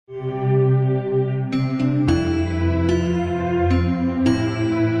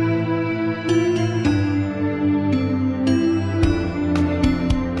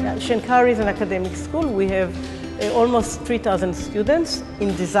Shenkar is an academic school. We have almost 3,000 students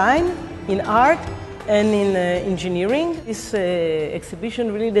in design, in art, and in engineering. This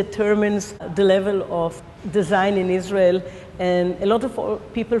exhibition really determines the level of design in Israel, and a lot of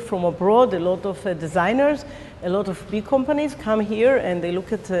people from abroad, a lot of designers, a lot of big companies come here and they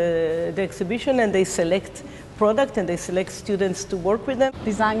look at the exhibition and they select product and they select students to work with them.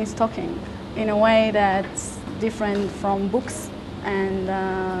 Design is talking in a way that's different from books and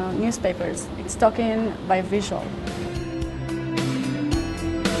newspapers. It's talking by visual.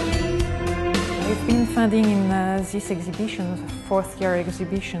 We've been funding in this exhibition, fourth-year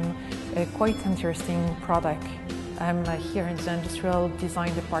exhibition, a quite interesting product. I'm here in the industrial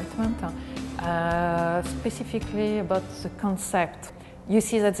design department, specifically about the concept. You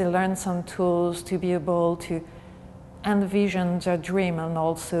see that they learn some tools to be able to envision their dream and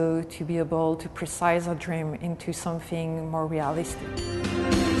also to be able to precise a dream into something more realistic.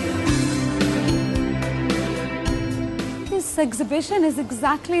 This exhibition is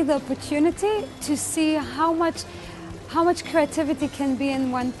exactly the opportunity to see how much creativity can be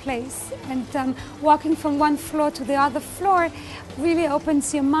in one place. And walking from one floor to the other floor really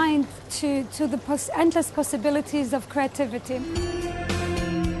opens your mind to the endless possibilities of creativity.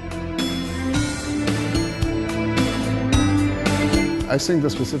 I think the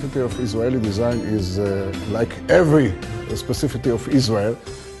specificity of Israeli design is, like every specificity of Israel,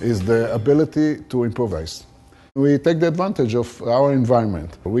 is the ability to improvise. We take the advantage of our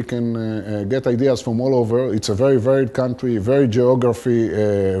environment. We can get ideas from all over. It's a very varied country, varied geography,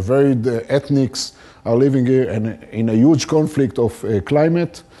 varied ethnics are living here, and in a huge conflict of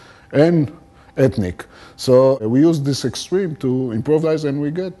climate and ethnic. So we use this extreme to improvise and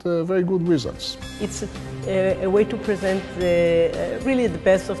we get very good results. It's a way to present really the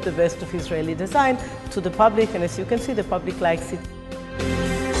best of Israeli design to the public, and as you can see, the public likes it.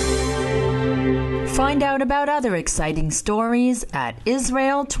 Find out about other exciting stories at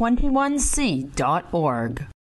Israel21c.org.